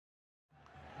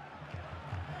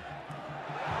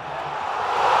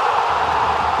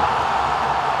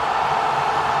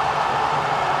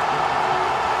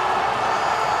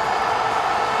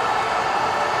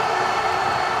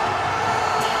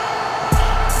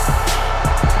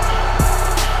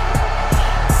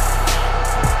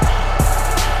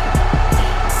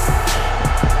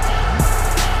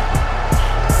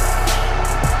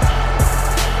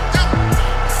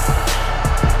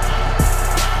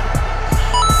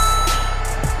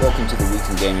Welcome to the Week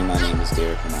in Gaming. My name is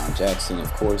Derek Lamont Jackson.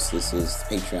 Of course, this is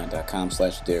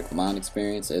patreon.com/Derek Lamont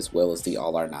Experience, as well as the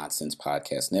All Our Nonsense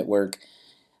Podcast Network.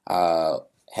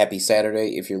 Happy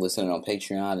Saturday if you're listening on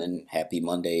Patreon, and happy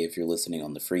Monday if you're listening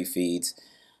on the free feeds.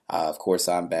 Of course,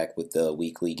 I'm back with the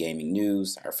weekly gaming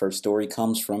news. Our first story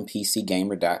comes from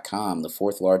PCGamer.com. The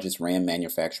fourth largest RAM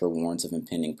manufacturer warns of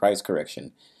impending price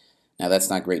correction. Now,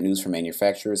 that's not great news for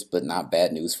manufacturers, but not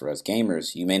bad news for us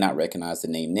gamers. You may not recognize the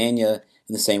name Nanya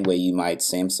in the same way you might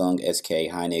Samsung, SK,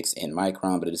 Hynix, and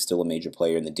Micron, but it is still a major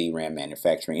player in the DRAM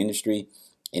manufacturing industry.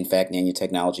 In fact, Nanya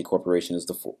Technology Corporation is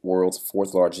the world's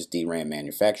fourth largest DRAM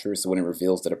manufacturer, so when it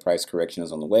reveals that a price correction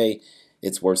is on the way,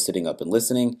 it's worth sitting up and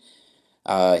listening.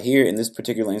 Here, in this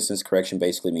particular instance, correction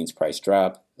basically means price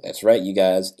drop. That's right, you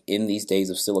guys. In these days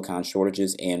of silicon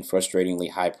shortages and frustratingly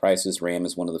high prices, RAM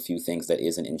is one of the few things that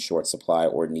isn't in short supply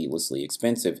or needlessly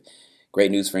expensive.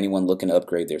 Great news for anyone looking to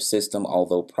upgrade their system,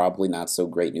 although probably not so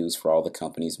great news for all the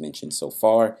companies mentioned so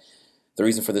far. The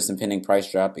reason for this impending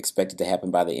price drop, expected to happen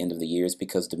by the end of the year, is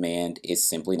because demand is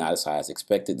simply not as high as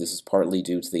expected. This is partly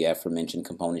due to the aforementioned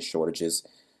component shortages,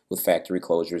 with factory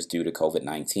closures due to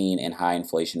COVID-19 and high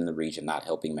inflation in the region not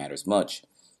helping matters much.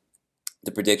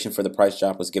 The prediction for the price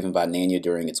drop was given by Nanya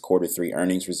during its Q3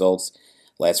 earnings results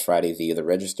last Friday via the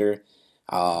Register.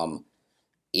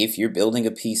 If you're building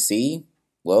a PC,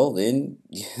 well, then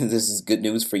this is good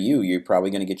news for you. You're probably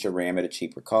going to get your RAM at a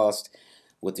cheaper cost.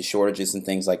 With the shortages and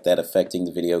things like that affecting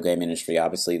the video game industry,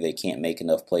 obviously they can't make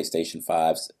enough PlayStation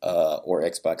 5s or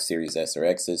Xbox Series S or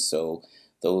X's, so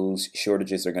those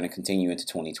shortages are going to continue into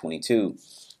 2022.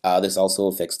 This also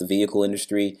affects the vehicle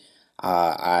industry.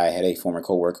 I had a former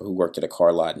coworker who worked at a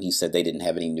car lot, and he said they didn't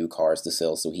have any new cars to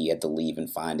sell, so he had to leave and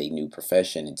find a new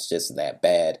profession. It's just that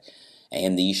bad.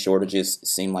 And these shortages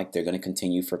seem like they're going to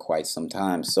continue for quite some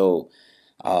time. So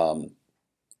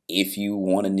if you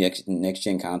want a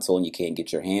next-gen console and you can't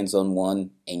get your hands on one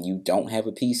and you don't have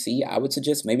a PC, I would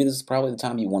suggest maybe this is probably the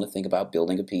time you want to think about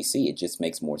building a PC. It just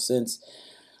makes more sense.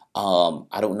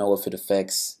 I don't know if it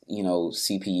affects,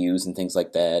 CPUs and things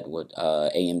like that with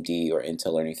AMD or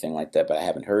Intel or anything like that, but I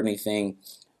haven't heard anything.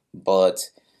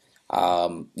 But, I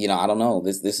don't know.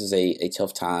 This is a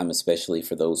tough time, especially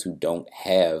for those who don't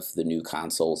have the new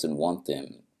consoles and want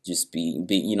them. Just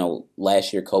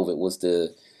last year COVID was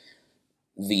the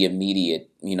immediate,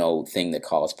 thing that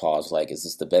caused pause. Like, is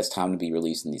this the best time to be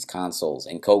releasing these consoles?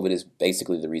 And COVID is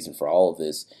basically the reason for all of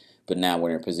this. But now we're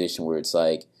in a position where it's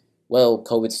like, well,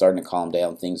 COVID's starting to calm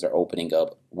down. Things are opening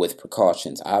up with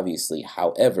precautions, obviously.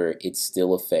 However, it's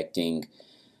still affecting,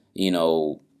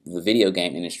 the video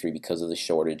game industry because of the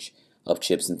shortage of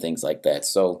chips and things like that.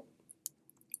 So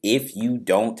if you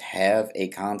don't have a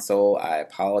console, I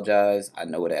apologize. I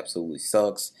know it absolutely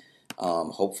sucks.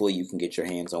 Hopefully you can get your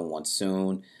hands on one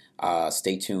soon.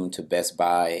 Stay tuned to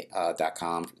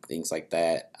BestBuy.com, things like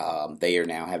that. They are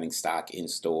now having stock in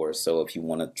stores, so if you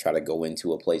want to try to go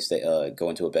into a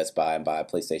Best Buy and buy a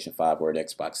PlayStation 5 or an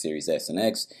Xbox Series S and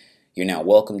X, you're now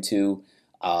welcome to.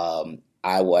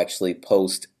 I will actually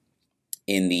post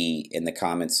in the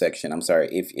comments section. I'm sorry,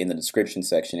 if in the description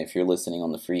section, if you're listening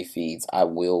on the free feeds, I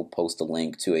will post a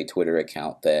link to a Twitter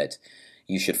account that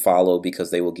you should follow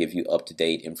because they will give you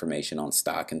up-to-date information on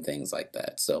stock and things like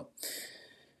that. So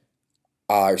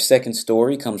our second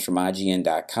story comes from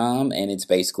IGN.com, and it's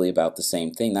basically about the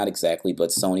same thing. Not exactly,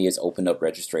 but Sony has opened up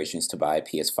registrations to buy a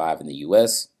PS5 in the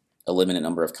U.S. A limited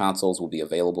number of consoles will be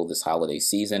available this holiday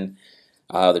season.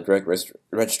 The direct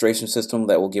registration system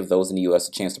that will give those in the U.S.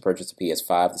 a chance to purchase a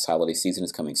PS5 this holiday season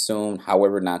is coming soon.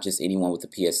 However, not just anyone with a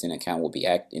PSN account will be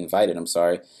invited.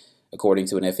 According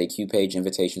to an FAQ page,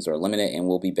 invitations are limited and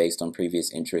will be based on previous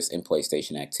interest in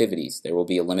PlayStation activities. There will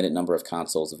be a limited number of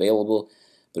consoles available,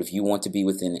 but if you want to be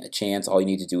within a chance, all you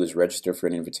need to do is register for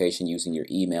an invitation using your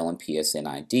email and PSN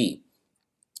ID.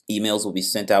 Emails will be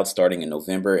sent out starting in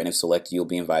November, and if selected, you'll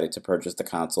be invited to purchase the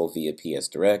console via PS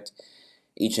Direct.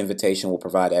 Each invitation will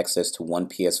provide access to one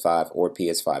PS5 or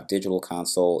PS5 digital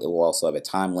console. It will also have a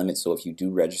time limit, so if you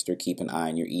do register, keep an eye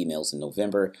on your emails in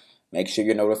November. Make sure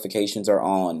your notifications are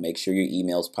on. Make sure your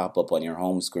emails pop up on your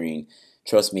home screen.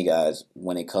 Trust me, guys,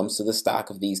 when it comes to the stock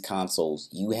of these consoles,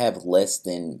 you have less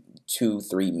than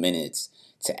 2-3 minutes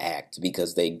to act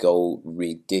because they go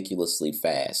ridiculously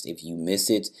fast. If you miss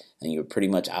it, then you're pretty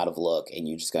much out of luck and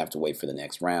you're just going to have to wait for the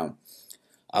next round.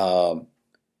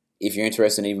 If you're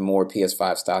interested in even more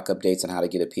PS5 stock updates on how to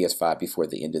get a PS5 before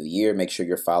the end of the year, make sure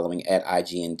you're following at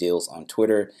IGN Deals on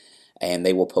Twitter, and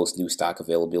they will post new stock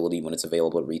availability when it's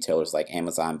available at retailers like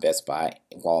Amazon, Best Buy,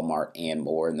 Walmart, and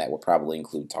more, and that will probably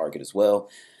include Target as well.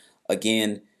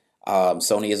 Again,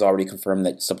 Sony has already confirmed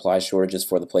that supply shortages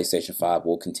for the PlayStation 5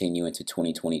 will continue into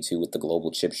 2022 with the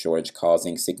global chip shortage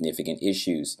causing significant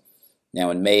issues. Now,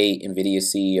 in May, NVIDIA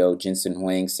CEO Jensen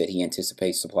Huang said he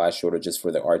anticipates supply shortages for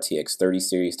the RTX 30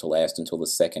 series to last until the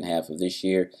second half of this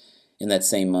year. In that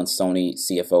same month, Sony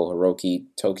CFO Hiroki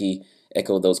Toki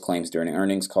echoed those claims during an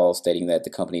earnings call, stating that the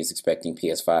company is expecting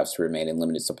PS5s to remain in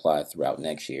limited supply throughout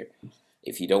next year.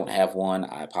 If you don't have one,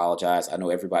 I apologize. I know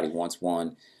everybody wants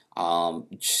one.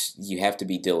 You have to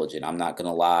be diligent. I'm not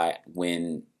gonna lie.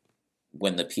 When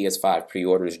the PS5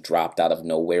 pre-orders dropped out of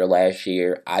nowhere last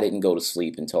year, I didn't go to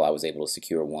sleep until I was able to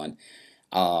secure one.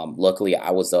 Luckily,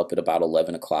 I was up at about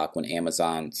 11 o'clock when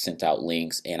Amazon sent out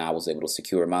links, and I was able to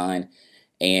secure mine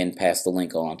and pass the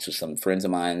link on to some friends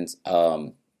of mine.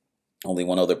 Only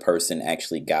one other person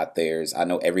actually got theirs. I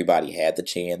know everybody had the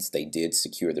chance. They did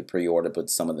secure the pre-order, but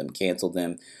some of them canceled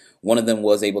them. One of them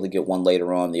was able to get one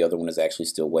later on. The other one is actually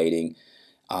still waiting.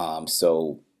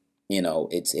 So,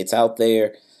 it's out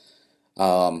there.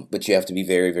 But you have to be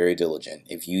very, very diligent.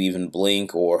 If you even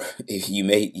blink or if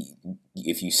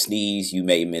you sneeze, you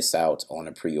may miss out on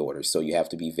a pre-order. So you have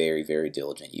to be very, very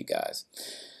diligent, you guys.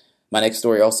 My next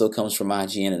story also comes from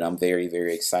IGN, and I'm very,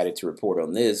 very excited to report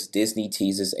on this. Disney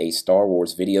teases a Star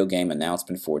Wars video game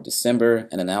announcement for December,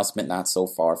 an announcement not so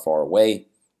far, far away.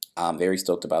 I'm very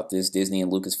stoked about this. Disney and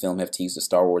Lucasfilm have teased a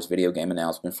Star Wars video game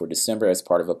announcement for December as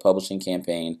part of a publishing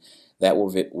campaign that will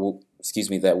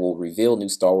reveal new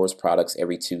Star Wars products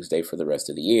every Tuesday for the rest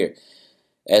of the year.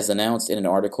 As announced in an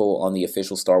article on the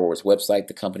official Star Wars website,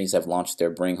 the companies have launched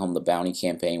their Bring Home the Bounty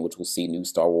campaign, which will see new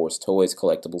Star Wars toys,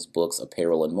 collectibles, books,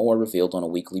 apparel, and more revealed on a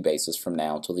weekly basis from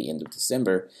now until the end of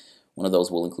December. One of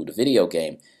those will include a video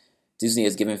game. Disney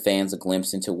has given fans a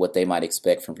glimpse into what they might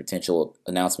expect from potential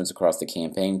announcements across the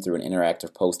campaign through an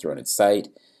interactive poster on its site.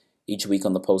 Each week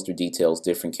on the poster details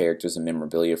different characters and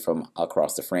memorabilia from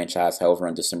across the franchise. However,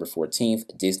 on December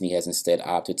 14th, Disney has instead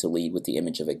opted to lead with the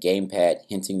image of a gamepad,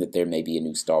 hinting that there may be a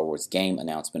new Star Wars game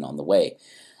announcement on the way.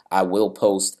 I will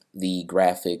post the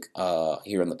graphic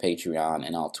here on the Patreon,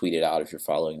 and I'll tweet it out if you're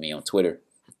following me on Twitter.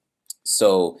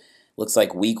 So, looks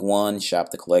like week 1, shop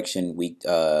the collection. Week 2,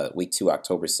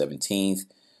 October 17th.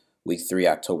 Week 3,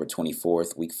 October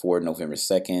 24th. Week 4, November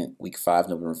 2nd. Week 5,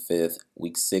 November 5th.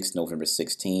 Week 6, November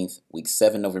 16th. Week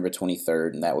 7, November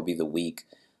 23rd. And that would be the week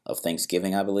of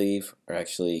Thanksgiving, I believe. Or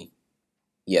actually,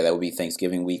 yeah, that would be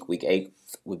Thanksgiving week. Week 8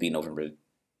 would be November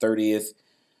 30th.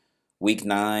 Week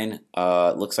 9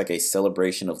 looks like a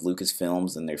celebration of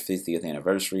Lucasfilms and their 50th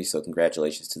anniversary. So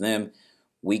congratulations to them.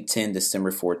 Week 10,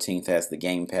 December 14th has the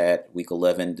gamepad. Week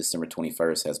 11, December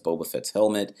 21st has Boba Fett's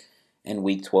helmet. And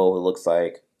week 12, it looks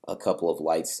like a couple of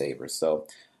lightsabers. So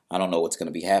I don't know what's going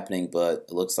to be happening, but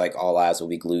it looks like all eyes will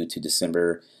be glued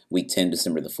to week 10,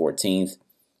 December the 14th.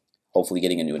 Hopefully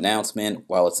getting a new announcement.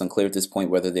 While it's unclear at this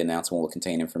point whether the announcement will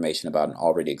contain information about an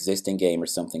already existing game or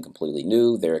something completely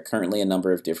new, there are currently a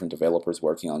number of different developers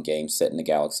working on games set in a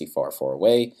galaxy far, far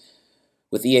away.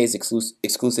 With EA's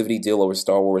exclusivity deal over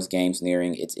Star Wars games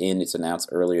nearing its end, it's announced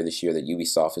earlier this year that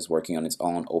Ubisoft is working on its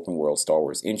own open-world Star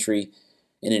Wars entry.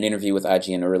 In an interview with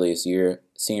IGN earlier this year,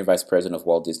 Senior Vice President of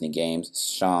Walt Disney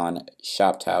Games, Sean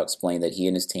Shoptaw, explained that he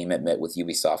and his team had met with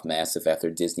Ubisoft Massive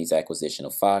after Disney's acquisition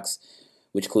of Fox,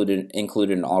 which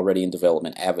included an already in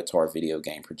development Avatar video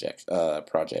game project.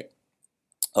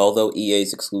 Although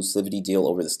EA's exclusivity deal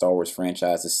over the Star Wars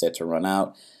franchise is set to run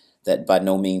out, that by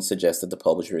no means suggests that the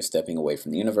publisher is stepping away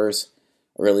from the universe.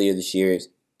 Earlier this year,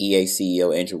 EA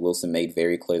CEO Andrew Wilson made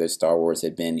very clear that Star Wars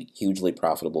had been hugely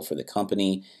profitable for the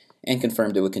company, and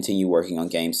confirmed it would continue working on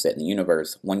games set in the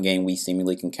universe. One game we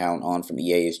seemingly can count on from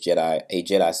EA is a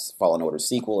Jedi Fallen Order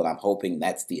sequel, and I'm hoping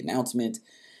that's the announcement.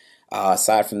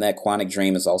 Aside from that, Quantic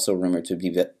Dream is also rumored to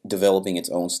be developing its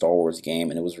own Star Wars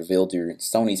game, and it was revealed during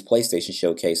Sony's PlayStation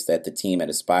showcase that the team at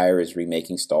Aspyr is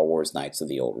remaking Star Wars Knights of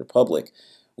the Old Republic,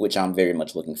 which I'm very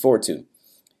much looking forward to.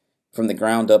 From the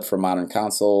ground up for modern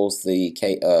consoles, the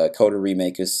Coda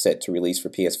remake is set to release for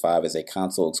PS5 as a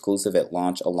console exclusive at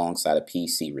launch alongside a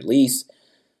PC release.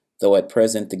 Though at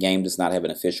present the game does not have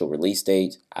an official release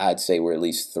date, I'd say we're at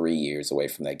least 3 years away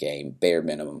from that game, bare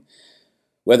minimum.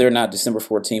 Whether or not December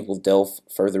 14th will delve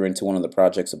further into one of the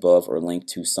projects above or link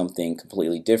to something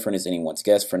completely different is anyone's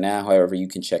guess. For now, however, you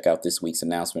can check out this week's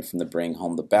announcement from the Bring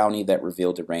Home the Bounty that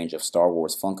revealed a range of Star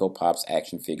Wars Funko Pops,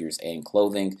 action figures, and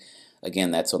clothing.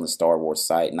 Again, that's on the Star Wars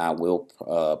site, and I will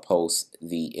post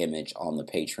the image on the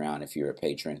Patreon if you're a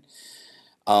patron.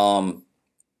 I'm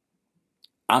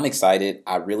excited.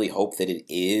 I really hope that it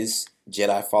is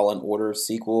Jedi Fallen Order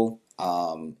sequel.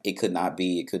 It could not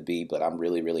be, it could be, but I'm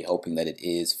really, really hoping that it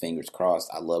is. Fingers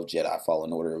crossed. I love Jedi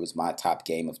Fallen Order. It was my top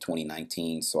game of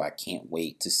 2019, so I can't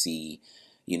wait to see,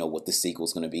 what the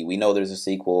sequel's going to be. We know there's a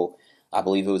sequel. I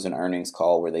believe it was an earnings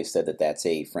call where they said that that's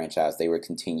a franchise they would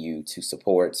continue to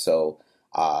support. So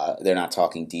they're not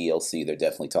talking DLC. They're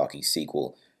definitely talking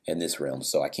sequel in this realm.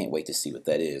 So I can't wait to see what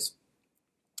that is.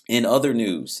 In other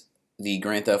news, the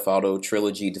Grand Theft Auto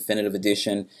Trilogy Definitive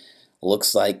Edition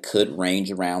looks like could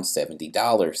range around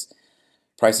 $70.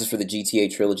 Prices for the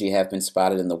GTA trilogy have been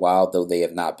spotted in the wild, though they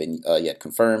have not been yet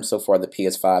confirmed. So far, the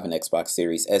PS5 and Xbox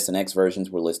Series S and X versions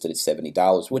were listed at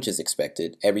 $70, which is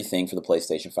expected. Everything for the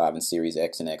PlayStation 5 and Series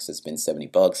X and X has been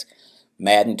 $70.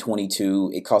 Madden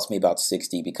 22, it cost me about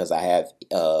 $60 because I have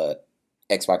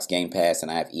Xbox Game Pass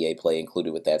and I have EA Play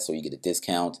included with that, so you get a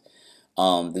discount.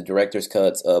 The director's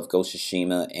cuts of Ghost of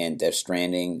Tsushima and Death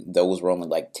Stranding, those were only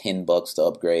like $10 to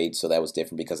upgrade, so that was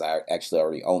different because I actually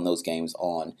already own those games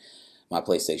on my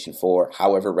PlayStation 4.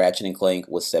 However, Ratchet & Clank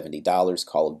was $70.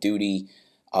 Call of Duty,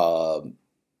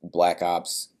 Black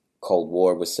Ops Cold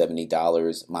War was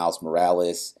 $70. Miles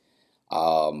Morales,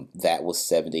 that was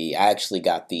 $70. I actually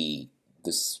got the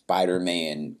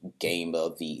Spider-Man game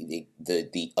of the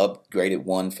upgraded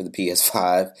one for the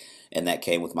PS5, and that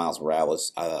came with Miles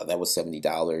Morales. That was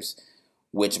 $70.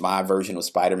 Which my version of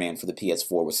Spider-Man for the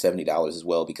PS4 was $70 as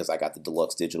well because I got the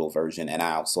deluxe digital version and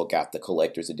I also got the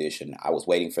collector's edition. I was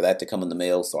waiting for that to come in the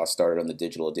mail, so I started on the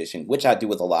digital edition, which I do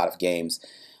with a lot of games.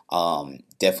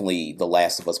 Definitely The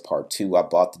Last of Us Part 2, I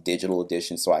bought the digital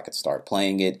edition so I could start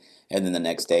playing it, and then the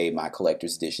next day my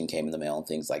collector's edition came in the mail and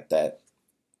things like that.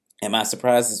 Am I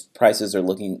surprised prices are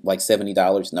looking like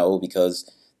 $70? No,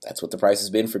 because that's what the price has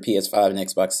been for PS5 and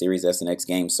Xbox Series S and X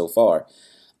games so far.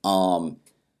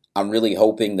 I'm really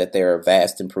hoping that there are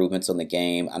vast improvements on the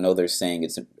game. I know they're saying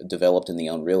it's developed in the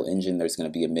Unreal Engine. There's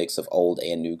going to be a mix of old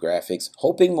and new graphics.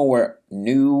 Hoping more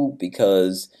new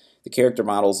because the character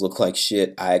models look like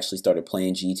shit. I actually started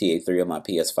playing GTA 3 on my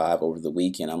PS5 over the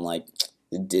weekend. I'm like,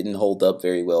 it didn't hold up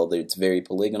very well. It's very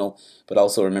polygonal. But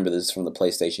also remember, this is from the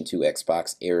PlayStation 2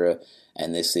 Xbox era,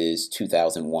 and this is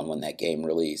 2001 when that game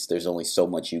released. There's only so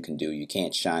much you can do. You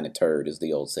can't shine a turd, as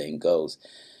the old saying goes.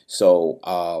 So,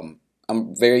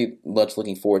 I'm very much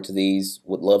looking forward to these.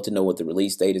 Would love to know what the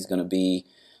release date is going to be.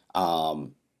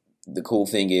 The cool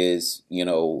thing is,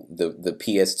 the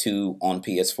PS2 on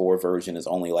PS4 version is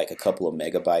only like a couple of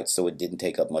megabytes, so it didn't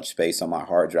take up much space on my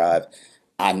hard drive.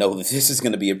 I know that this is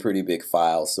going to be a pretty big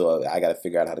file, so I got to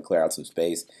figure out how to clear out some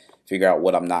space, figure out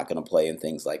what I'm not going to play and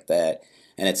things like that.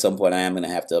 And at some point, I am going to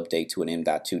have to update to an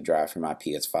M.2 drive for my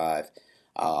PS5,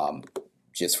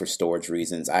 just for storage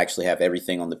reasons. I actually have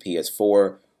everything on the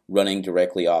PS4 running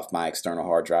directly off my external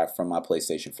hard drive from my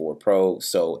PlayStation 4 Pro.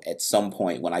 So at some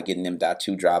point when I get an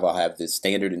M.2 drive, I'll have the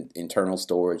standard internal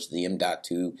storage, the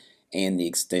M.2, and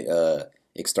the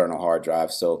external hard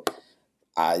drive. So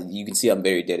you can see I'm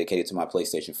very dedicated to my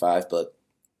PlayStation 5, but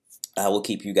I will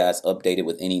keep you guys updated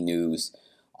with any news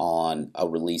on a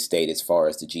release date as far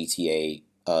as the GTA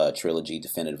Trilogy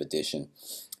Definitive Edition.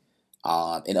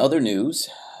 In other news,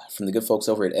 from the good folks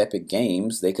over at Epic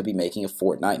Games, they could be making a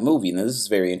Fortnite movie. Now, this is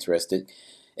very interesting.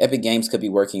 Epic Games could be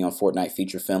working on Fortnite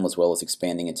feature film as well as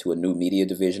expanding into a new media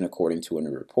division, according to a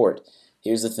new report.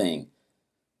 Here's the thing.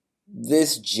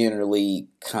 This generally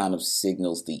kind of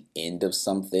signals the end of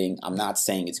something. I'm not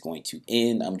saying it's going to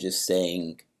end. I'm just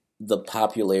saying the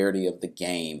popularity of the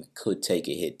game could take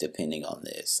a hit depending on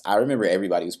this. I remember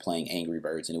everybody was playing Angry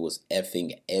Birds and it was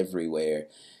effing everywhere.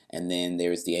 And then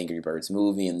there's the Angry Birds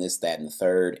movie and this, that, and the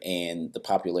third, and the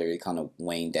popularity kind of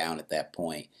waned down at that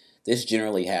point. This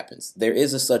generally happens. There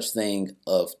is a such thing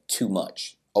of too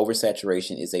much.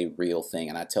 Oversaturation is a real thing,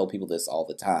 and I tell people this all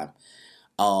the time.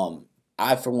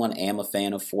 I, for one, am a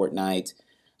fan of Fortnite.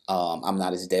 I'm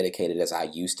not as dedicated as I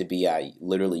used to be. I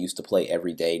literally used to play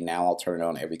every day. Now I'll turn it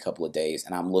on every couple of days,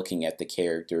 and I'm looking at the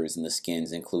characters and the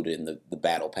skins included in the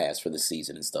battle pass for the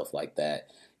season and stuff like that.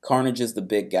 Carnage is the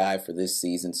big guy for this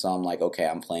season, so I'm like, okay,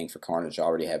 I'm playing for Carnage. I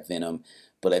already have Venom.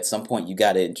 But at some point, you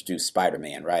got to introduce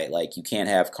Spider-Man, right? Like, you can't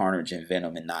have Carnage and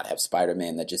Venom and not have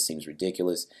Spider-Man. That just seems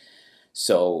ridiculous.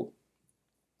 So,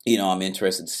 I'm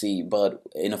interested to see. But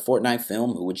in a Fortnite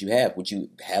film, who would you have? Would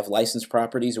you have licensed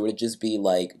properties, or would it just be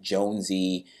like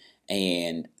Jonesy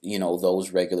and, those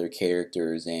regular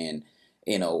characters and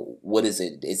What is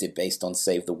it? Is it based on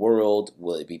Save the World?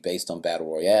 Will it be based on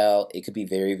Battle Royale? It could be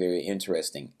very, very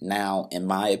interesting. Now, in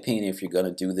my opinion, if you're going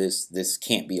to do this, this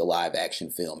can't be a live action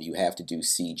film. You have to do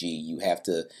CG. You have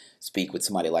to speak with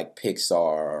somebody like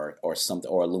Pixar or something,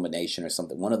 or Illumination or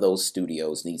something. One of those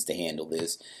studios needs to handle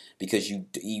this, because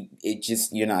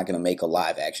you're not going to make a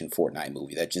live action Fortnite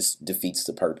movie. That just defeats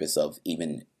the purpose of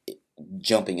even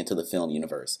jumping into the film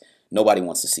universe. Nobody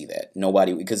wants to see that.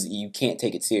 Nobody, because you can't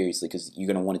take it seriously, because you're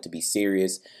going to want it to be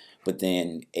serious. But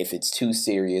then if it's too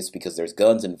serious because there's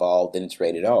guns involved, then it's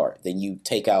rated R. Then you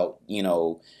take out,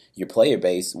 your player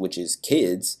base, which is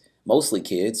kids, mostly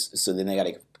kids. So then they got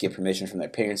to get permission from their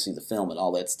parents to see the film and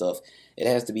all that stuff. It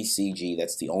has to be CG.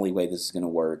 That's the only way this is going to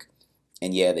work.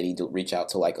 And yeah, they need to reach out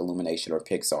to like Illumination or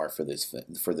Pixar for this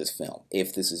film,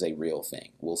 if this is a real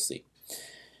thing. We'll see.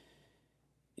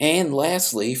 And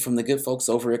lastly, from the good folks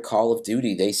over at Call of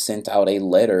Duty, they sent out a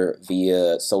letter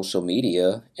via social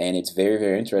media, and it's very,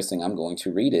 very interesting. I'm going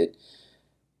to read it.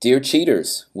 Dear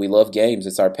cheaters, we love games.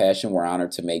 It's our passion. We're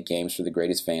honored to make games for the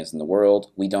greatest fans in the world.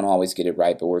 We don't always get it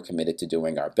right, but we're committed to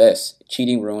doing our best.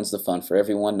 Cheating ruins the fun for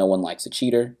everyone. No one likes a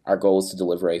cheater. Our goal is to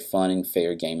deliver a fun and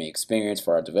fair gaming experience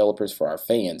for our developers, for our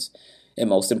fans, and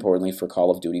most importantly, for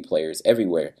Call of Duty players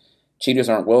everywhere. Cheaters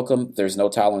aren't welcome. There's no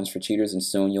tolerance for cheaters, and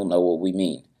soon you'll know what we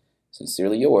mean.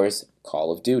 Sincerely yours,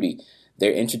 Call of Duty.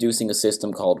 They're introducing a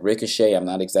system called Ricochet. I'm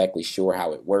not exactly sure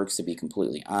how it works, to be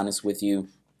completely honest with you.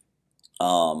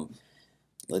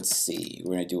 Let's see.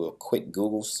 We're going to do a quick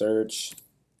Google search.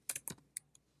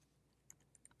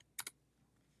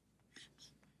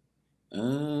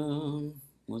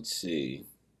 Let's see.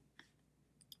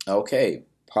 Okay,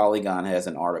 Polygon has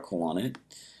an article on it.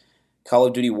 Call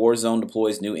of Duty Warzone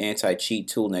deploys new anti-cheat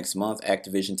tool next month.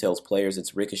 Activision tells players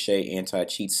its Ricochet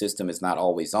anti-cheat system is not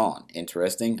always on.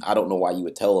 Interesting. I don't know why you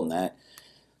would tell them that.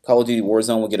 Call of Duty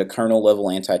Warzone will get a kernel-level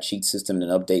anti-cheat system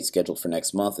and an update scheduled for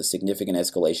next month, a significant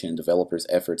escalation in developers'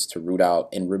 efforts to root out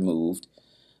and remove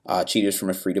cheaters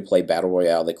from a free-to-play battle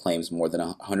royale that claims more than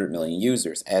 100 million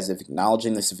users. As if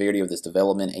acknowledging the severity of this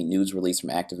development, a news release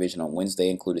from Activision on Wednesday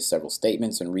included several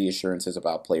statements and reassurances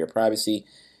about player privacy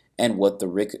and what the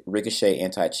Ricochet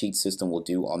anti-cheat system will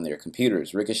do on their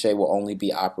computers. Ricochet will only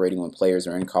be operating when players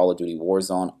are in Call of Duty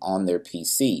Warzone on their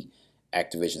PC,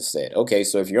 Activision said. Okay,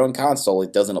 so if you're on console,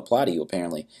 it doesn't apply to you,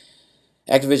 apparently.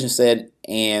 Activision said,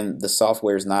 and the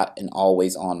software is not an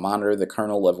always-on monitor. The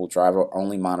kernel-level driver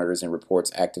only monitors and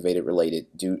reports activity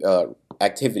related to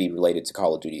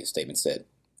Call of Duty, the statement said.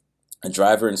 A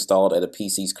driver installed at a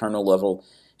PC's kernel level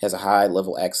has a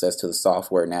high-level access to the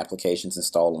software and applications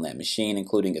installed on that machine,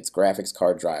 including its graphics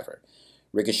card driver.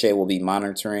 Ricochet will be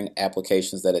monitoring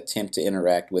applications that attempt to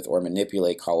interact with or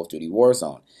manipulate Call of Duty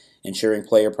Warzone. Ensuring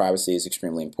player privacy is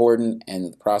extremely important, and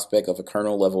the prospect of a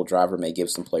kernel-level driver may give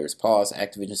some players pause.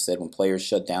 Activision said when players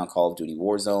shut down Call of Duty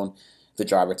Warzone, the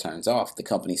driver turns off, the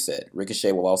company said.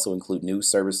 Ricochet will also include new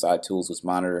server-side tools which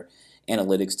monitor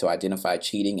analytics to identify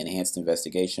cheating, enhanced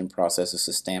investigation processes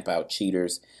to stamp out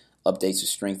cheaters, updates to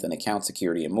strengthen account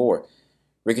security, and more.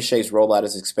 Ricochet's rollout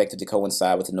is expected to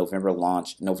coincide with the November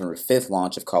 5th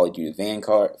launch of Call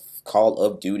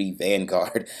of Duty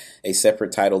Vanguard, a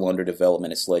separate title under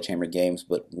development at Sledgehammer Games,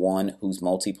 but one whose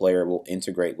multiplayer will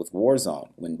integrate with Warzone.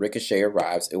 When Ricochet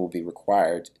arrives, it will be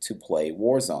required to play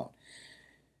Warzone.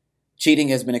 Cheating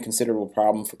has been a considerable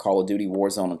problem for Call of Duty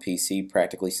Warzone on PC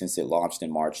practically since it launched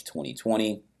in March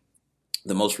 2020.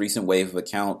 The most recent wave of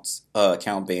account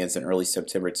bans in early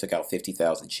September took out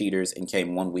 50,000 cheaters and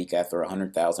came 1 week after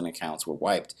 100,000 accounts were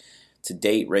wiped. To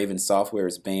date, Raven Software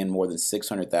has banned more than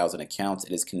 600,000 accounts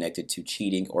it is connected to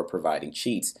cheating or providing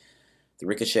cheats. The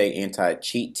Ricochet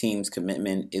anti-cheat team's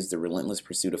commitment is the relentless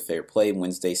pursuit of fair play,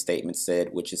 Wednesday's statement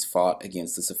said, which has fought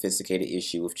against the sophisticated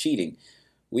issue of cheating.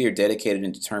 We are dedicated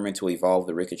and determined to evolve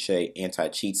the Ricochet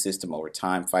anti-cheat system over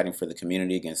time, fighting for the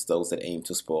community against those that aim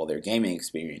to spoil their gaming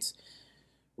experience.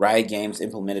 Riot Games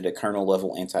implemented a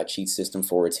kernel-level anti-cheat system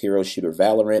for its hero shooter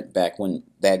Valorant back when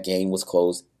that game was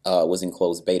in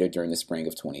closed beta during the spring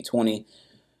of 2020.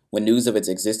 When news of its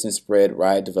existence spread,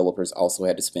 Riot developers also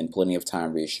had to spend plenty of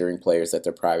time reassuring players that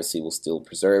their privacy was still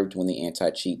preserved when the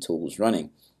anti-cheat tool was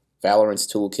running.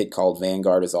 Valorant's toolkit called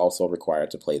Vanguard is also required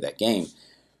to play that game.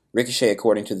 Ricochet,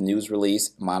 according to the news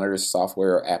release, monitors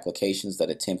software or applications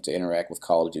that attempt to interact with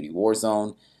Call of Duty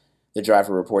Warzone. The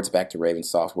driver reports back to Raven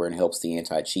Software and helps the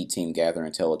anti-cheat team gather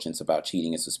intelligence about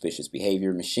cheating and suspicious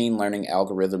behavior. Machine learning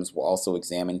algorithms will also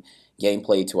examine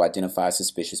gameplay to identify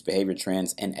suspicious behavior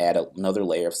trends and add another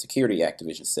layer of security,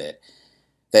 Activision said.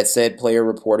 That said, player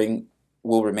reporting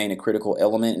will remain a critical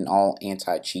element in all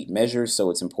anti-cheat measures,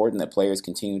 so it's important that players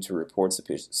continue to report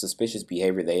suspicious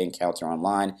behavior they encounter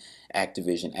online,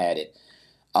 Activision added.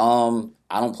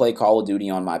 I don't play Call of Duty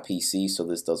on my PC, so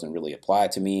this doesn't really apply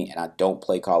to me, and I don't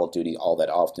play Call of Duty all that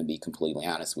often, to be completely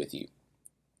honest with you.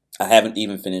 I haven't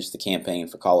even finished the campaign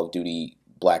for Call of Duty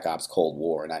Black Ops Cold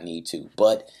War, and I need to,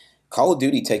 but Call of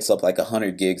Duty takes up like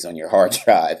 100 gigs on your hard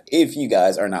drive, if you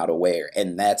guys are not aware,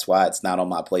 and that's why it's not on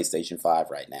my PlayStation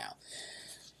 5 right now.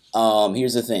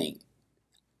 Here's the thing.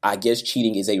 I guess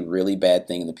cheating is a really bad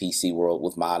thing in the PC world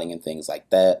with modding and things like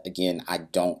that. Again, I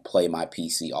don't play my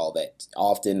PC all that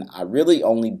often. I really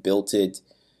only built it,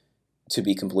 to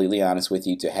be completely honest with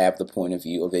you, to have the point of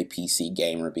view of a PC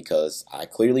gamer because I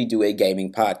clearly do a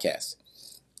gaming podcast.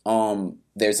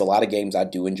 There's a lot of games I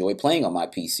do enjoy playing on my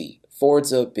PC.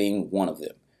 Forza being one of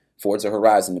them. Forza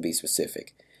Horizon to be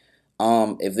specific.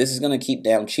 If this is going to keep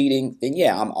down cheating, then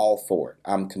yeah, I'm all for it.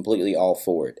 I'm completely all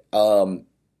for it.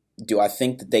 Do I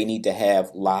think that they need to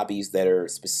have lobbies that are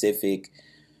specific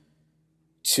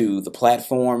to the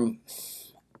platform?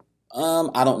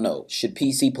 I don't know. Should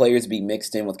PC players be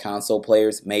mixed in with console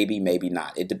players? Maybe, maybe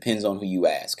not. It depends on who you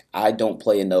ask. I don't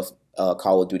play enough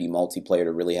Call of Duty multiplayer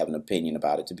to really have an opinion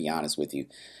about it, to be honest with you.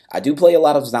 I do play a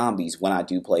lot of zombies when I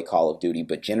do play Call of Duty,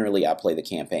 but generally I play the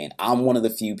campaign. I'm one of the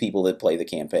few people that play the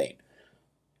campaign.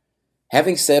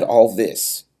 Having said all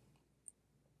this,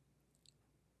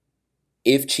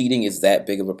 if cheating is that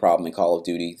big of a problem in Call of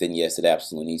Duty, then yes, it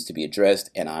absolutely needs to be addressed,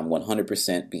 and I'm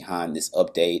 100% behind this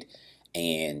update,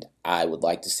 and I would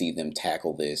like to see them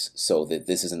tackle this so that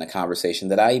this isn't a conversation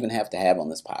that I even have to have on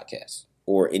this podcast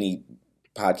or any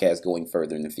podcast going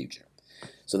further in the future.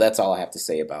 So that's all I have to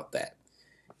say about that.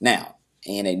 Now,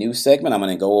 in a new segment, I'm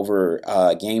going to go over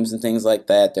games and things like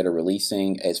that are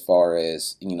releasing as far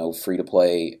as, free to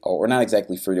play, or not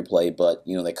exactly free to play, but,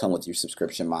 they come with your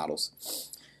subscription models.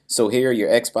 So here are your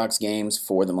Xbox games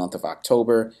for the month of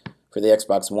October. For the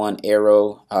Xbox One,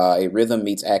 Arrow, a rhythm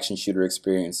meets action shooter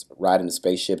experience, riding a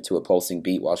spaceship to a pulsing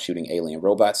beat while shooting alien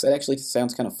robots. That actually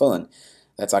sounds kind of fun.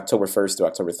 That's October 1st through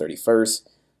October 31st.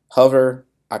 Hover,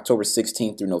 October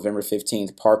 16th through November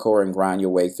 15th. Parkour and grind your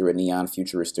way through a neon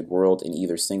futuristic world in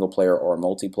either single player or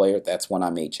multiplayer. That's one I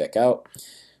may check out.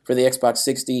 For the Xbox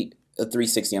 360,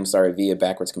 via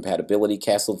backwards compatibility,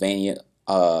 Castlevania,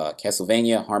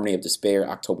 Harmony of Despair,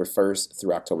 October 1st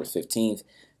through October 15th.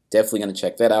 Definitely going to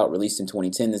check that out. Released in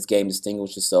 2010, this game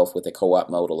distinguished itself with a co-op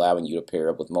mode allowing you to pair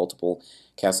up with multiple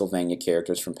Castlevania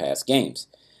characters from past games.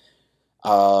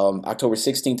 October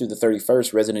 16th through the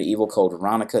 31st, Resident Evil Code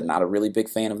Veronica. Not a really big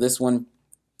fan of this one.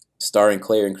 Starring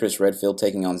Claire and Chris Redfield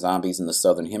taking on zombies in the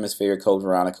Southern Hemisphere, Code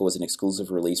Veronica was an exclusive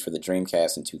release for the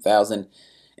Dreamcast in 2000.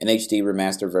 An HD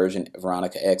remastered version,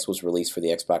 Veronica X, was released for the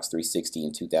Xbox 360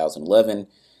 in 2011.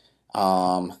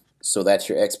 So that's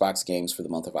your Xbox games for the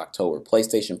month of October.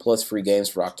 PlayStation Plus free games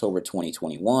for October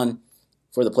 2021.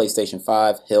 For the PlayStation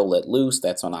 5, Hell Let Loose,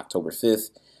 that's on October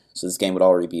 5th. So this game would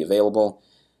already be available.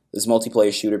 This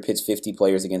multiplayer shooter pits 50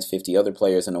 players against 50 other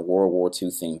players in a World War II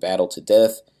themed battle to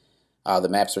death. The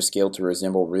maps are scaled to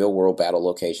resemble real-world battle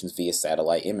locations via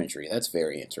satellite imagery. That's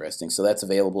very interesting. So that's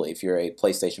available if you're a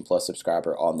PlayStation Plus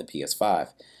subscriber on the PS5.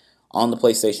 On the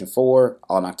PlayStation 4,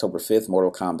 on October 5th,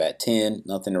 Mortal Kombat 10.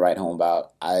 Nothing to write home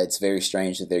about. It's very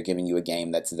strange that they're giving you a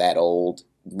game that's that old.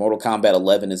 Mortal Kombat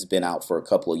 11 has been out for a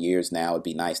couple of years now. It'd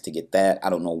be nice to get that. I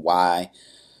don't know why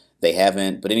they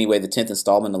haven't. But anyway, the 10th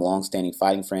installment of the long-standing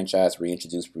fighting franchise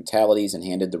reintroduced brutalities and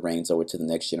handed the reins over to the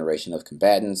next generation of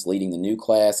combatants, leading the new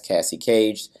class, Cassie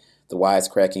Cage, the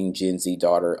wisecracking Gen Z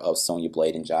daughter of Sonya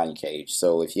Blade and Johnny Cage.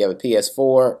 So if you have a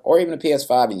PS4 or even a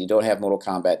PS5 and you don't have Mortal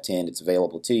Kombat 10, it's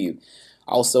available to you.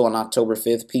 Also on October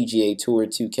 5th, PGA Tour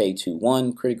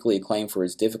 2K21, critically acclaimed for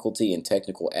its difficulty and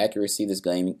technical accuracy. This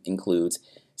game includes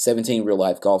 17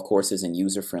 real-life golf courses and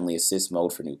user-friendly assist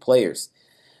mode for new players.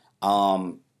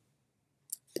 2K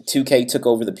took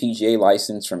over the PGA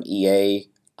license from EA.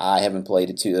 I haven't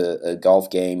played a golf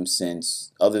game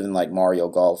since, other than like Mario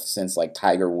Golf, since like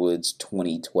Tiger Woods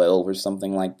 2012 or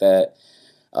something like that.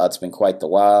 It's been quite the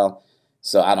while.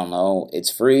 So I don't know.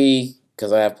 It's free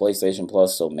because I have PlayStation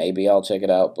Plus, so maybe I'll check it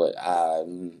out, but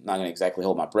I'm not going to exactly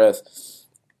hold my breath.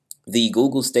 The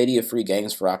Google Stadia free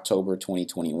games for October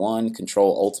 2021.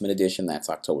 Control Ultimate Edition, that's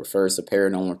October 1st. A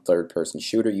paranormal third-person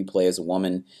shooter. You play as a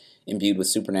woman imbued with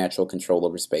supernatural control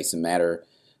over space and matter.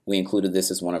 We included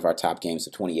this as one of our top games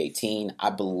of 2018.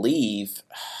 I believe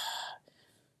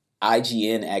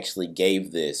IGN actually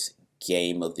gave this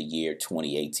Game of the Year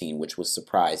 2018, which was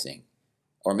surprising.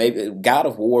 Or maybe God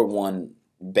of War won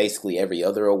basically every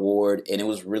other award, and it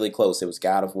was really close. It was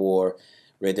God of War,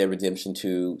 Red Dead Redemption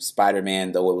 2,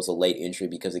 Spider-Man, though it was a late entry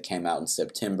because it came out in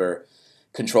September.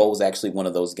 Control was actually one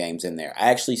of those games in there. I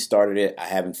actually started it. I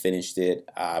haven't finished it.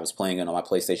 I was playing it on my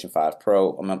PlayStation 5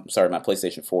 Pro. I'm sorry, my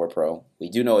PlayStation 4 Pro. We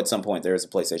do know at some point there is a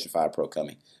PlayStation 5 Pro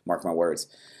coming. Mark my words.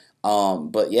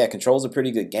 But yeah, Control's a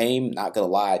pretty good game. Not gonna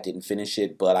lie, I didn't finish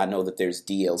it, but I know that there's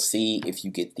DLC if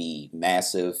you get the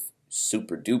massive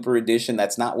super duper edition.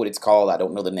 That's not what it's called. I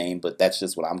don't know the name, but that's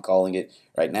just what I'm calling it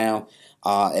right now.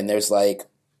 And there's like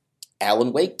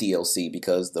Alan Wake DLC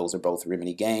because those are both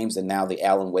Remedy games, and now the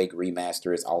Alan Wake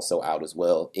remaster is also out as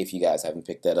well if you guys haven't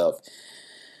picked that up.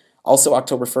 Also,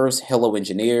 October 1st, Hello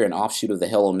Engineer, an offshoot of the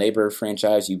Hello Neighbor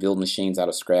franchise. You build machines out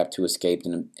of scrap to escape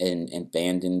an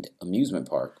abandoned amusement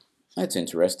park. That's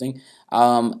interesting.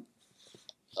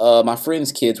 My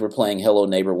friend's kids were playing Hello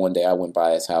Neighbor one day. I went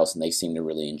by his house and they seemed to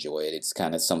really enjoy it. It's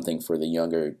kind of something for the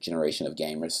younger generation of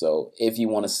gamers. So if you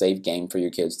want a safe game for your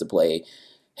kids to play,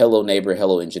 Hello Neighbor,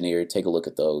 Hello Engineer, take a look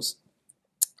at those.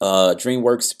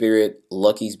 DreamWorks Spirit,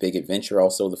 Lucky's Big Adventure,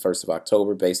 also the 1st of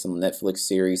October, based on the Netflix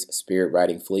series Spirit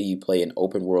Riding Flea. You play an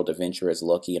open world adventure as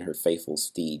Lucky and her faithful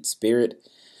steed Spirit.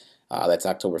 That's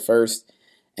October 1st.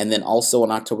 And then also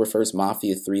on October 1st,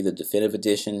 Mafia 3, the Definitive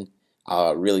Edition.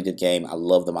 Really good game. I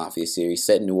love the Mafia series.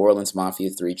 Set in New Orleans, Mafia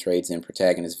 3 trades in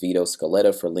protagonist Vito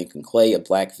Scaletta for Lincoln Clay, a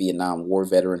black Vietnam War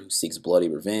veteran who seeks bloody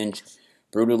revenge.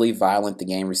 Brutally violent, the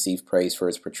game received praise for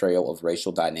its portrayal of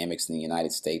racial dynamics in the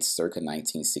United States circa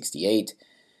 1968.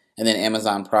 And then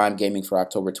Amazon Prime Gaming for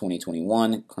October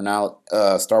 2021.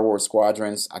 Star Wars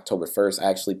Squadrons, October 1st. I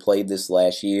actually played this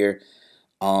last year.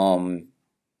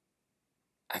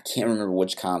 I can't remember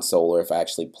which console or if I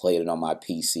actually played it on my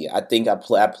PC. I think I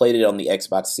played it on the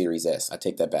Xbox Series S. I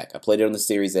take that back. I played it on the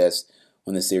Series S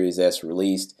when the Series S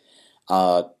released.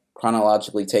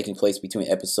 Chronologically taking place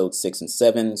between episodes 6 and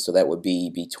 7, so that would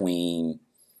be between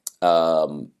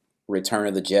Return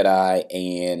of the Jedi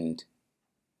and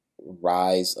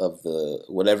Rise of the,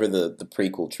 whatever the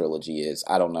prequel trilogy is.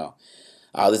 I don't know.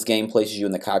 This game places you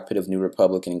in the cockpit of New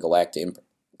Republic and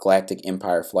Galactic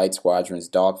Empire Flight Squadrons.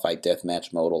 Dogfight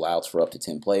Deathmatch mode allows for up to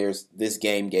 10 players. This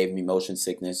game gave me motion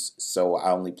sickness, so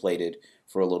I only played it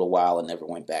for a little while and never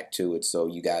went back to it, so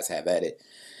you guys have at it.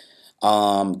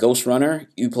 Ghost Runner,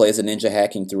 you play as a ninja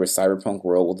hacking through a cyberpunk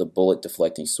world with a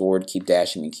bullet-deflecting sword. Keep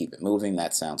dashing and keep it moving.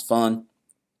 That sounds fun.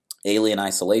 Alien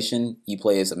Isolation, you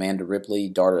play as Amanda Ripley,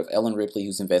 daughter of Ellen Ripley,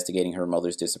 who's investigating her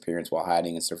mother's disappearance while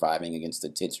hiding and surviving against the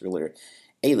titular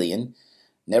alien.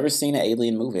 Never seen an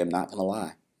Alien movie, I'm not gonna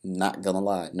lie.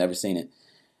 Never seen it.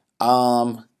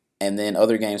 And then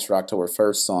other games for October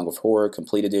 1st, Song of Horror,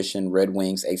 Complete Edition, Red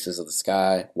Wings, Aces of the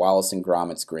Sky, Wallace and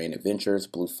Gromit's Grand Adventures,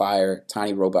 Blue Fire,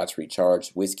 Tiny Robots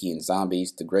Recharged, Whiskey and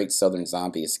Zombies, The Great Southern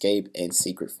Zombie Escape, and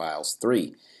Secret Files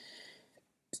 3.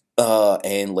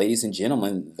 And ladies and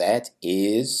gentlemen, that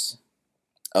is,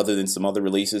 other than some other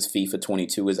releases, FIFA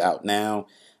 22 is out now,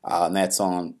 and that's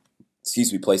on,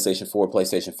 PlayStation 4,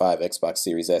 PlayStation 5, Xbox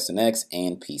Series S and X,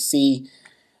 and PC.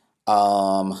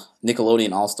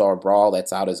 Nickelodeon All-Star Brawl,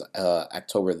 that's out as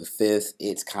October the 5th.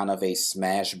 It's kind of a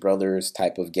Smash Brothers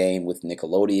type of game with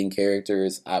Nickelodeon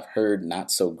characters. I've heard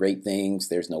not so great things.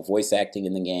 There's no voice acting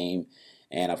in the game,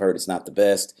 and I've heard it's not the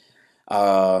best.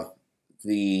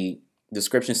 The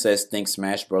description says, think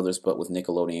Smash Brothers, but with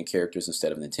Nickelodeon characters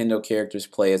instead of Nintendo characters.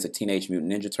 Play as a Teenage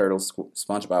Mutant Ninja Turtles,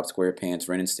 SpongeBob SquarePants,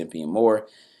 Ren and Stimpy, and more.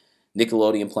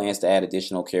 Nickelodeon plans to add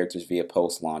additional characters via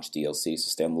post-launch DLC, so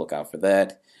stay on the lookout for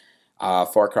that.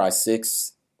 Far Cry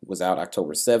 6 was out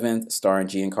October 7th, starring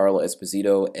Giancarlo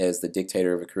Esposito as the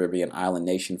dictator of a Caribbean island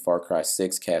nation. Far Cry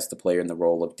 6 cast the player in the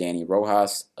role of Danny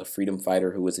Rojas, a freedom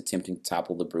fighter who is attempting to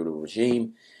topple the brutal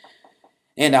regime.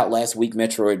 And out last week,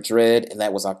 Metroid Dread, and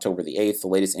that was October the 8th. The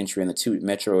latest entry in the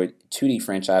Metroid 2D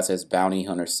franchise has bounty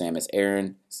hunter Samus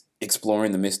Aran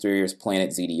exploring the mysterious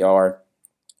planet ZDR.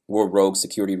 War rogue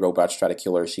security robots try to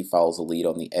kill her as she follows a lead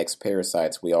on the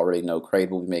X-Parasites. We already know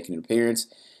Kraid will be making an appearance.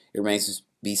 It remains to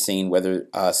be seen whether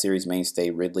series mainstay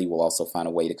Ridley will also find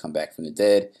a way to come back from the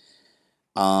dead.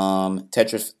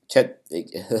 Tetris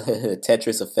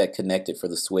Effect Connected for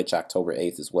the Switch October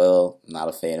 8th as well. I'm not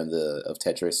a fan of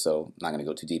Tetris, so I'm not going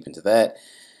to go too deep into that.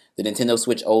 The Nintendo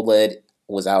Switch OLED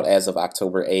was out as of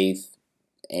October 8th,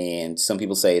 and some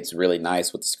people say it's really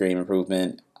nice with the screen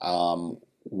improvement.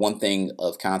 One thing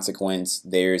of consequence,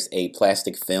 there's a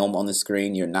plastic film on the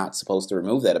screen. You're not supposed to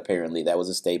remove that, apparently. That was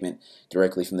a statement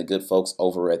directly from the good folks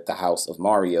over at the House of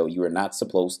Mario. You are not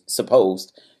supposed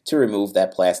to remove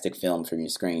that plastic film from your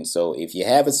screen. So if you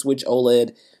have a Switch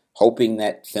OLED, hoping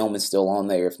that film is still on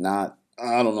there. If not,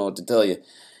 I don't know what to tell you.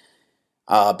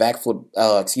 Back for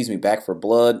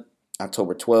Blood,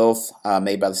 October 12th,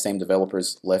 made by the same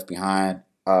developers Left Behind.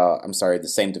 the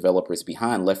same developers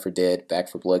behind Left 4 Dead. Back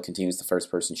 4 Blood continues the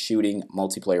first-person shooting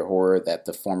multiplayer horror that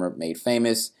the former made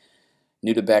famous.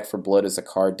 New to Back 4 Blood is a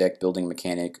card deck building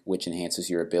mechanic which enhances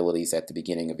your abilities at the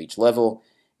beginning of each level.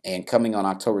 And coming on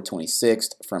October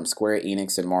 26th from Square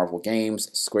Enix and Marvel Games,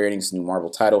 Square Enix's new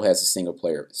Marvel title has a single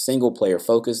player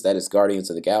focus. That is Guardians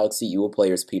of the Galaxy. You will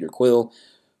play as Peter Quill,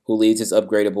 who leads his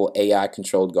upgradable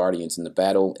AI-controlled Guardians in the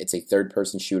battle. It's a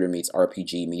third-person shooter meets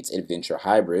RPG meets adventure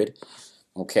hybrid.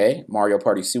 Okay, Mario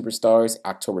Party Superstars,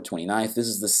 October 29th. This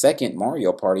is the second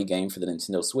Mario Party game for the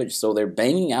Nintendo Switch, so they're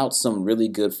banging out some really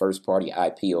good first-party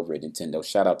IP over at Nintendo.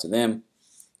 Shout out to them.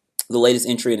 The latest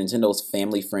entry in Nintendo's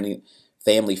family-friendly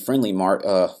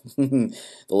the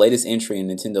latest entry in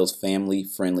Nintendo's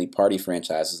family-friendly party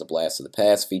franchise is a blast of the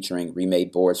past, featuring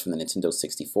remade boards from the Nintendo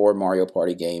 64, Mario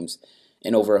Party games,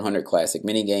 and over 100 classic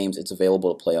minigames. It's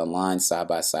available to play online,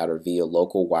 side-by-side, or via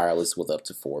local wireless with up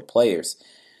to 4 players.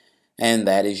 And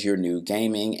that is your new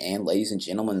gaming. And ladies and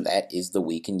gentlemen, that is the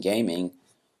week in gaming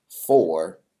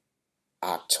for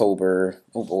October,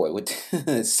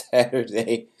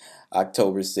 Saturday,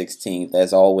 October 16th.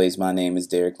 As always, my name is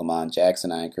Derek Lamont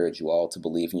Jackson. I encourage you all to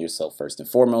believe in yourself first and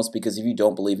foremost, because if you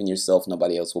don't believe in yourself,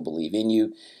 nobody else will believe in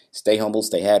you. Stay humble,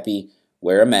 stay happy,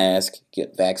 wear a mask,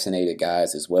 get vaccinated,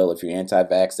 guys, as well. If you're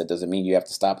anti-vax, that doesn't mean you have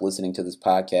to stop listening to this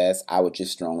podcast. I would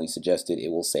just strongly suggest it. It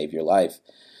will save your life.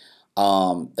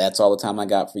 That's all the time I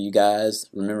got for you guys.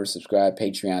 Remember, subscribe,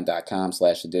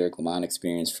 patreon.com/the Derek Lamont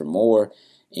Experience for more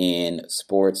in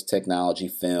sports, technology,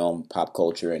 film, pop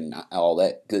culture, and all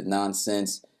that good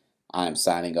nonsense. I'm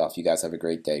signing off. You guys have a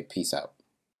great day. Peace out.